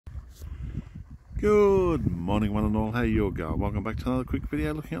Good morning one and all, how you all going? Welcome back to another quick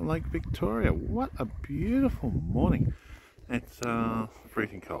video looking at Lake Victoria. What a beautiful morning. It's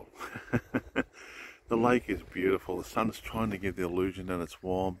freezing cold. The lake is beautiful. The sun's trying to give the illusion that it's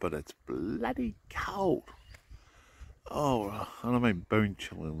warm, but it's bloody cold. Oh, and I mean bone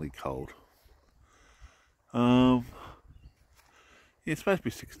chillingly cold. Yeah, it's supposed to be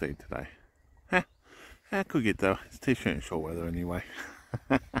 16 today. How could get though? It's t-shirt and short weather anyway.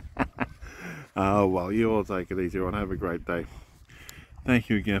 Oh well, you all take it easy and have a great day. Thank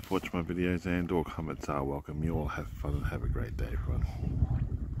you again for watching my videos, and all comments are welcome. You all have fun and have a great day,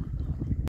 everyone.